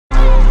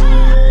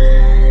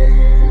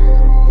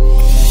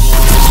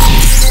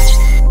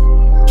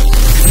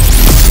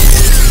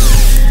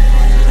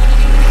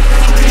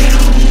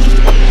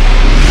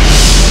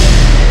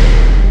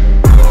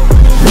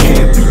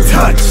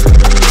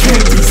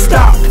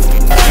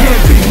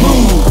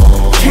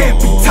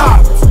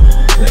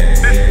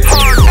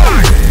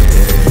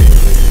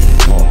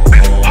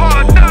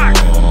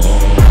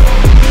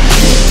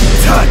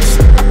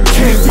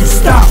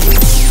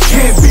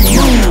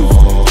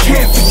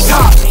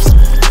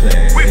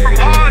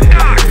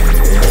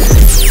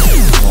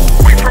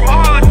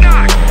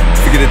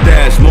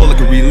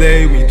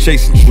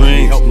chasing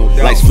dreams,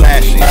 lights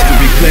flashing, the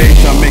replay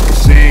trying to make a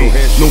scene.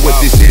 Know what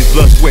this is,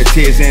 blood, sweat,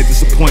 tears, and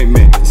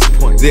disappointment.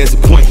 There's a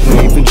point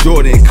when even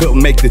Jordan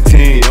couldn't make the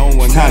team.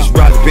 Sometimes you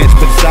ride the bench,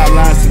 put the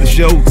sidelines to the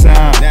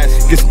showtime.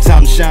 Get some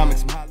time to shine, make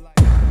some highlights.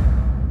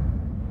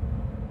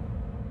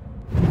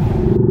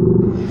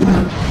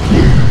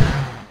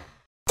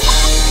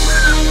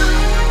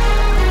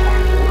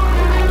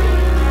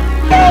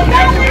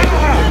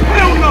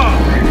 Hell no!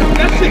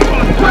 That shit's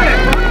gonna crack!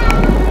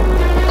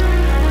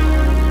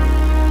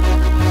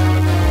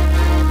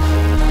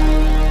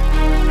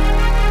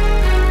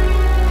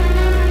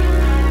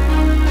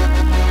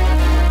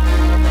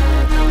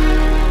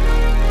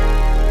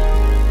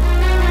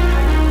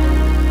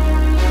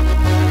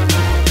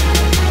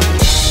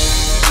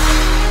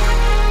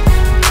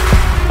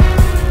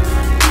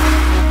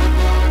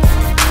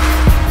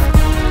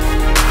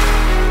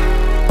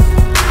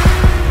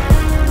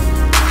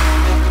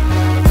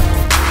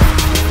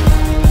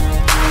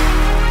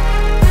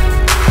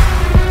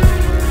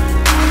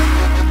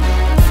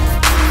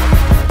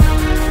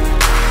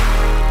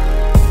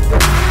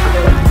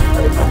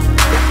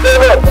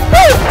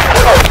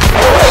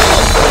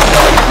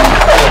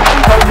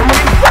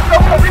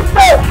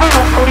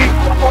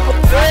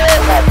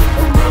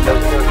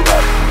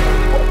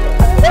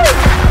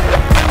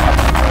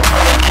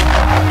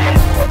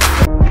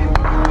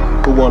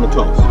 On the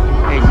toss.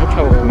 Hey, no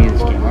trouble for me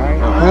this game,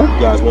 alright? You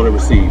guys want to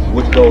receive.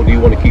 Which goal do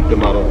you want to keep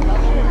them out on?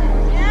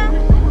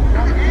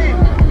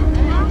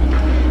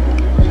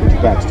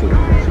 Switch backs to it.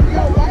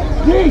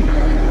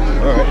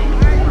 Alright.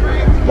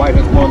 White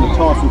has won the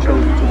toss and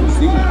chosen to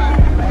receive.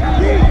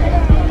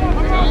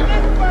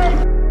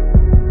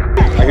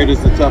 I hear this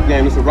is a tough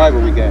game. It's a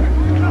rivalry game.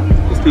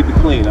 Just keep it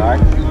clean,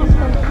 alright?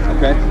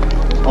 Okay?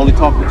 Only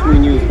talk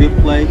between you is good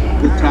play,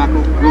 good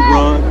tackle, good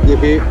run, good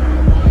hit,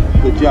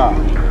 good job.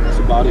 That's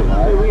about it,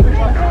 all right?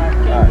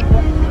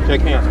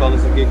 Shake hands,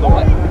 fellas, and get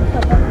going.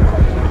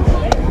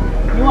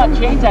 You want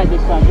change at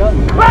this time, don't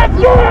you? Let's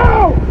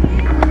go!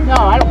 No,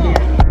 I don't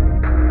care.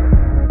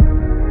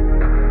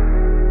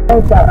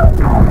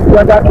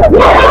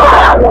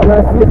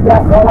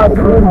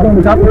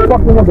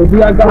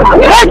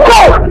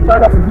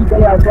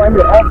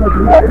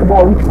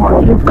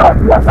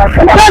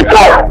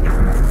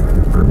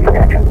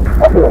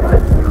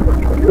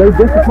 Stay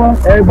disciplined,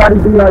 everybody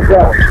do your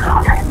job.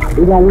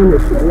 We're gonna win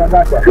this shit. Y'all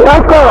got that.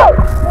 Let's go!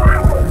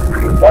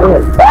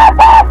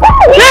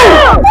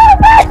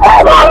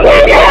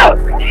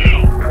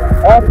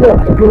 That's it.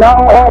 If you're not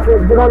on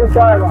offense, get on the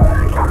sideline.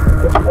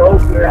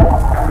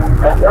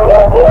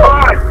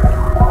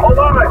 Hold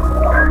on.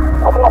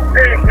 I'm gonna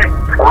finish it.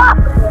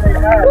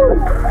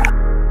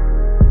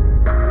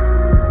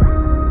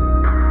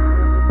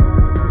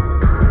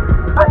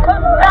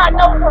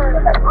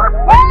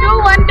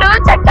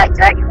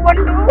 Check. 1,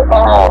 2.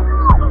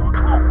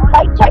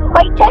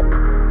 Wait, check.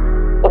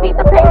 You need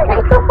the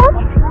pancakes or something?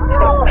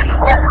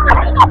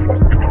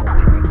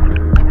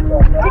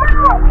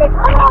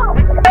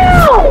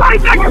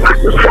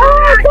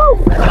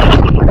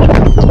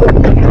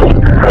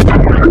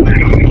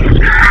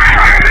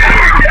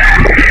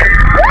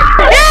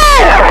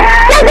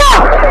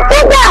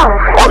 Get down!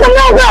 That's a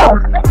no-go!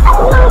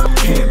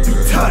 Can't be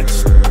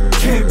touched,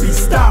 can't be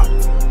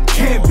stopped,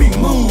 can't be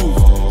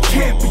moved,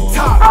 can't be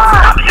topped.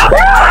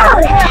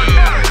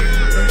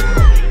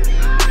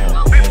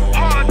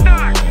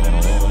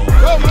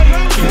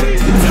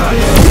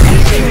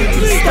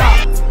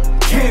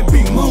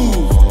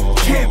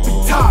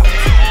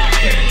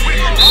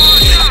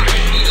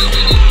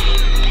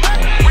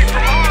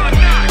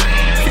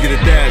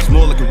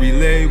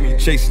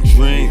 Chasing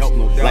dreams,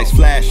 lights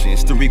flashing,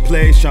 it's the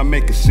replays trying to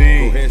make a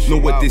scene. Know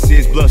what this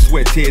is, blood,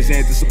 sweat, tears,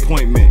 and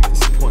disappointment.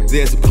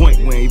 There's a point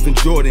when even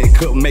Jordan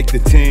couldn't make the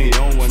team.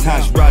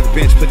 Sometimes you ride the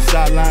bench, put the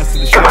sidelines to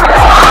the show.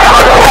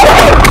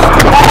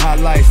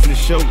 Highlights to the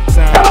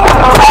showtime.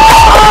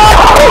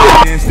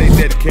 Stay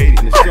dedicated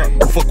and stuck.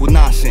 Fuck with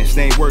nonsense,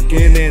 they ain't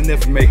working, they ain't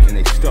never making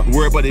it.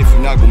 Worry about it if you're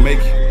not gonna make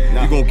it.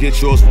 You're gonna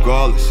get yours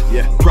regardless.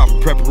 Proper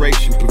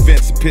preparation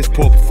prevents a piss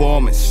poor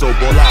performance. So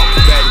ball out,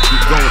 the battle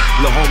keep going.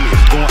 Little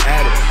homies going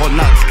at it.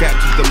 Hardknock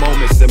captures the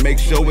moments that make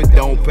sure it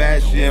don't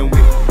pass you. And we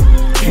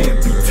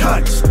can't be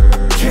touched,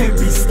 can't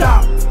be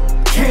stopped,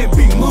 can't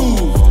be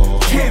moved,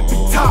 can't be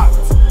topped.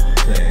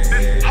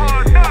 This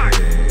Hardknock.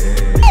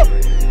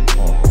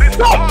 This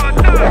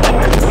Hardknock.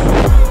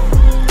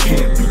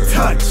 Can't be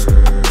touched,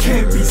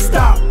 can't be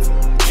stopped,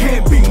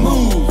 can't be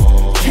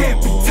moved,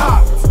 can't be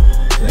topped.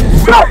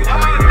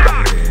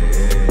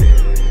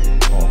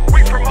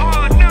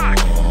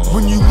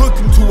 When you look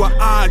into her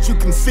eyes, you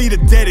can see the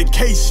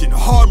dedication.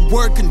 Hard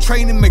work and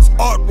training makes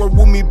artwork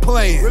when we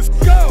playing. Let's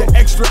go. The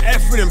extra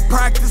effort and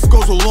practice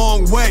goes a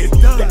long way.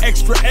 The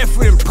extra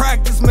effort and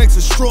practice makes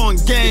a strong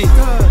game.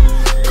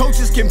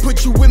 Coaches can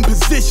put you in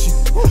position,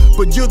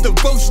 but your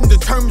devotion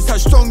determines how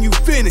strong you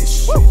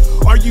finish.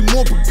 Are you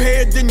more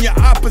prepared than your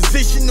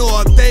opposition, or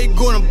are they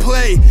gonna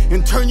play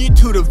and turn you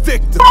to the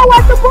victim?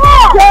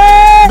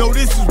 No,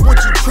 this is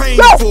what you train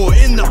for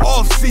in the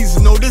off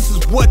season. No, this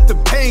is what the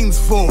pain's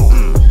for.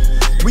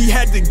 We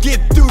had to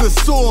get through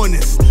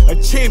soreness. A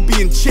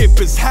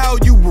championship is how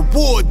you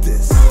reward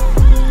this.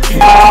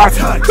 Can't be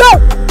touched,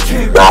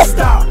 can't be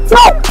stopped,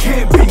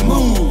 can't be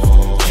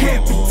moved,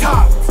 can't be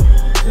topped.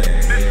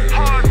 This is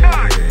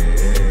Hardknock.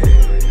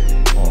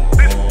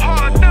 This is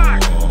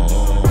Hardknock.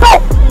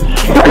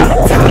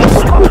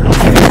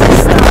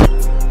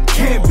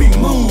 Can't be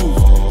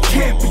moved,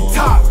 can't be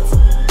topped.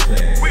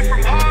 We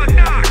from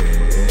Hardknock.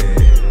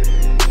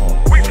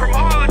 We from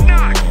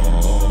Hardknock.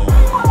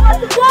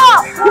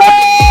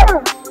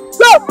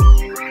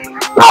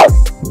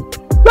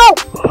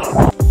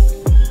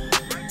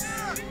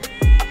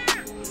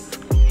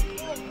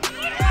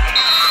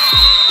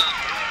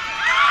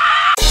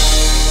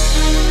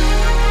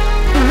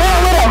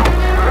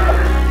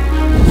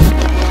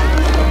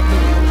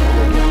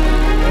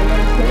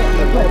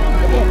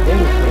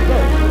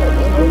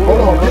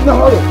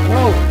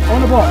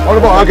 On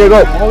the ball, okay, go.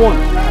 On one.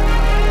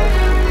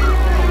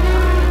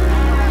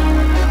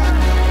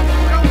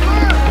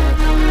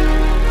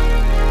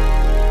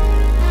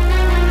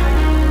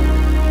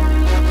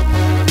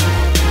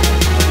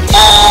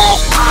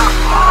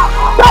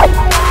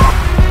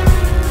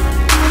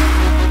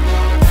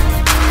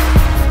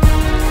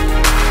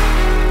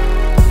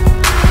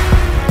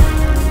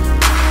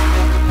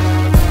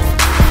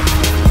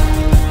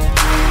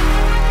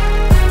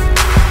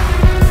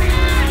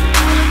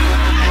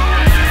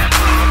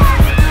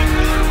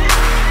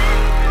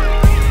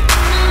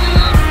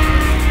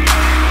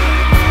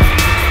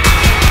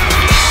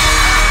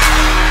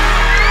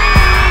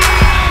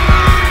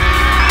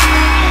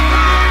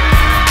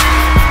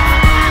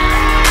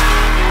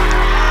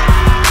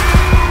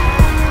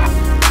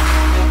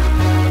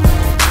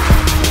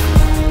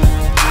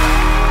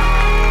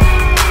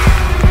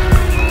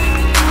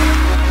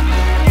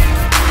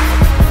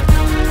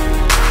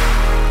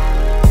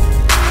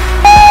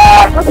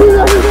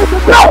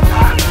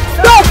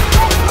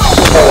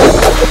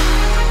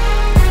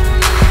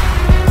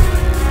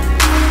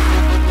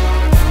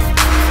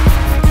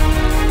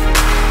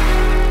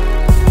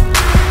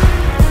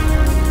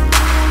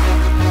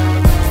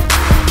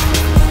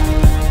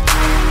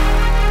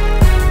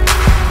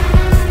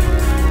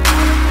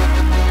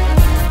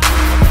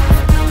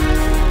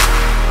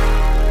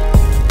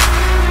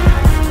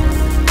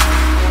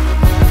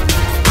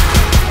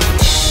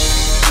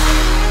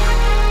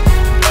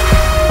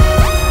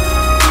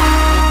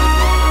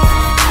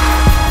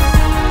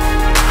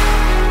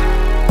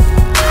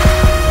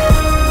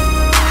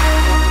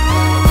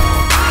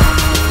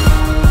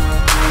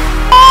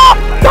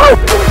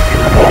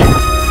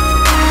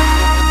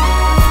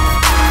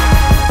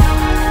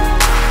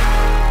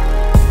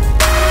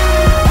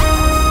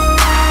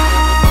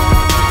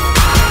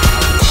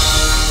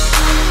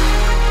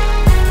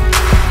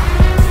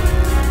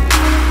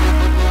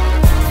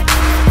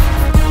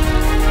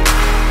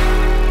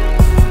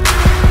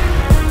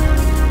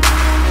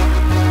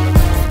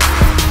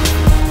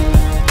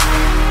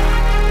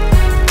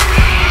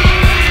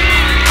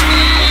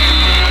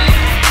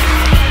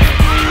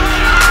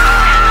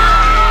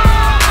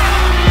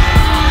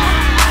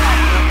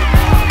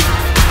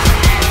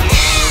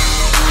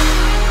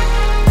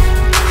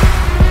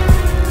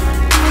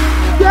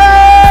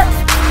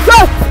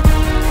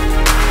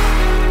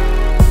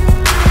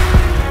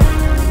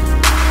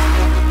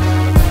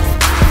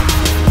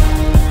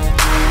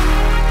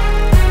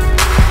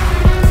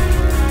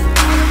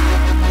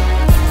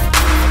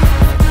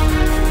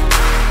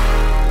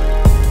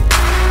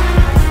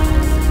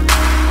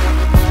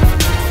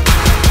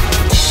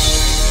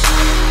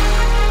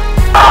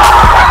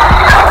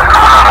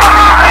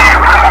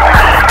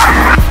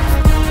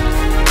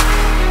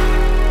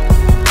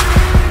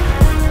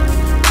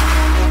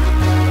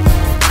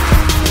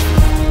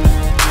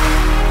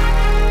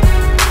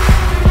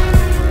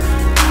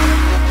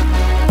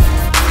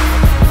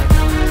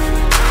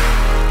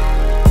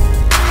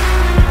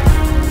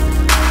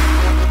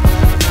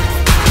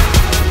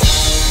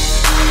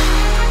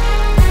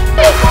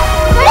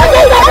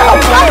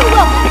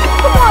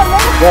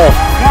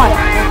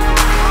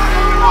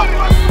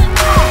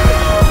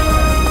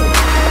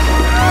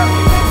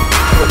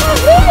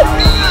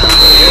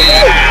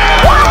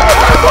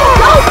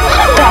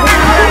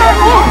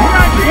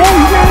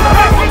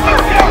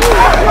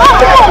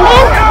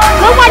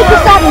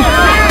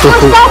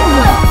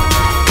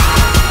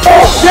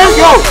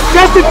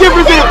 That's the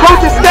difference in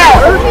coaching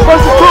staff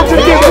versus coaching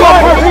against one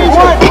person.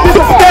 This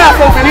is staff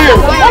over here.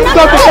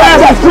 So the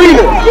grass is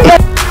greener.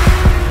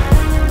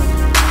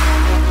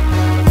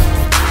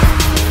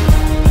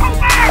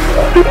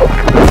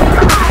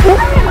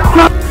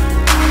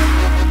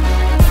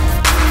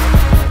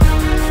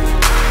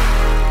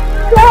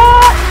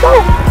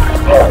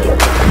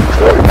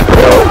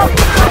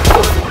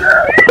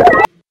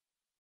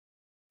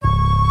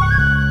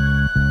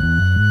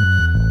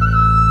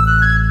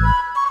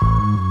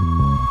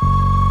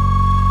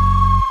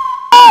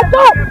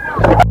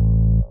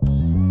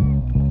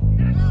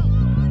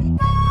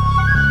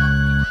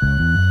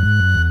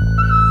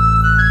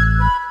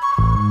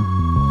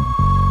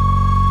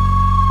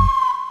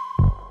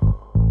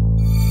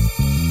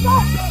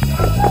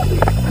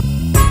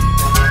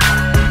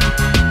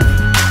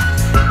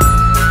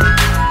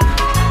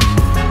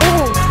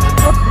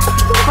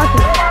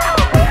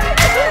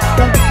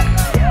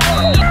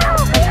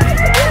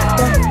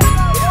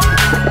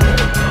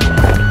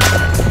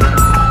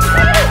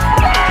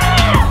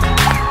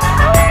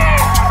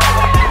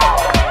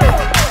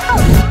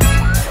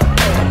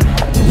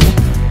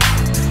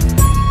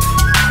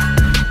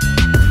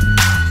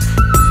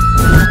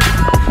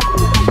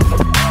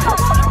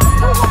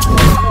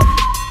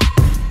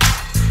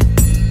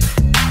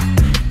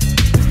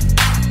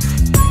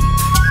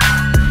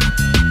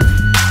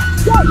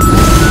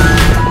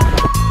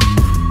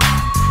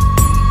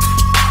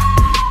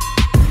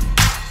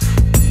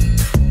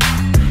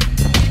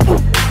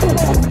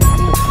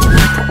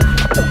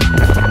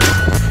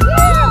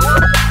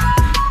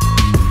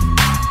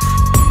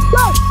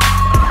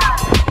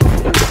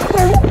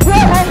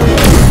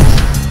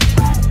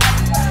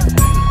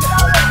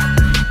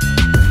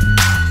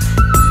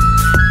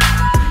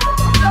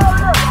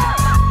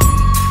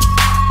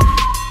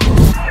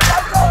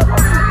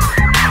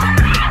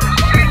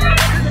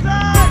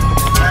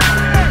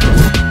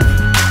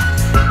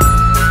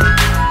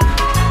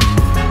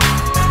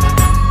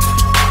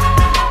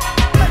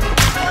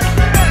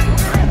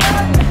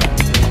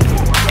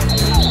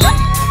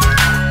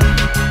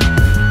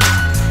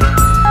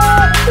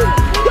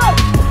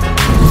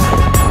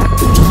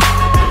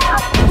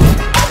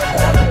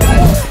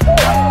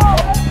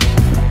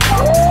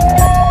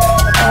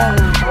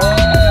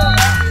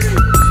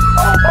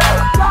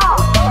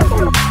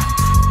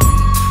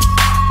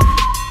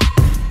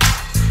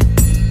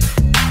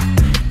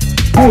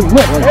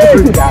 look,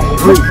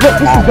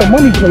 this is the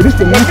money play. This is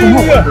the money play.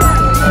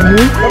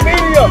 Come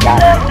here.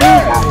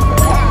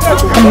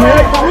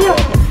 Come here.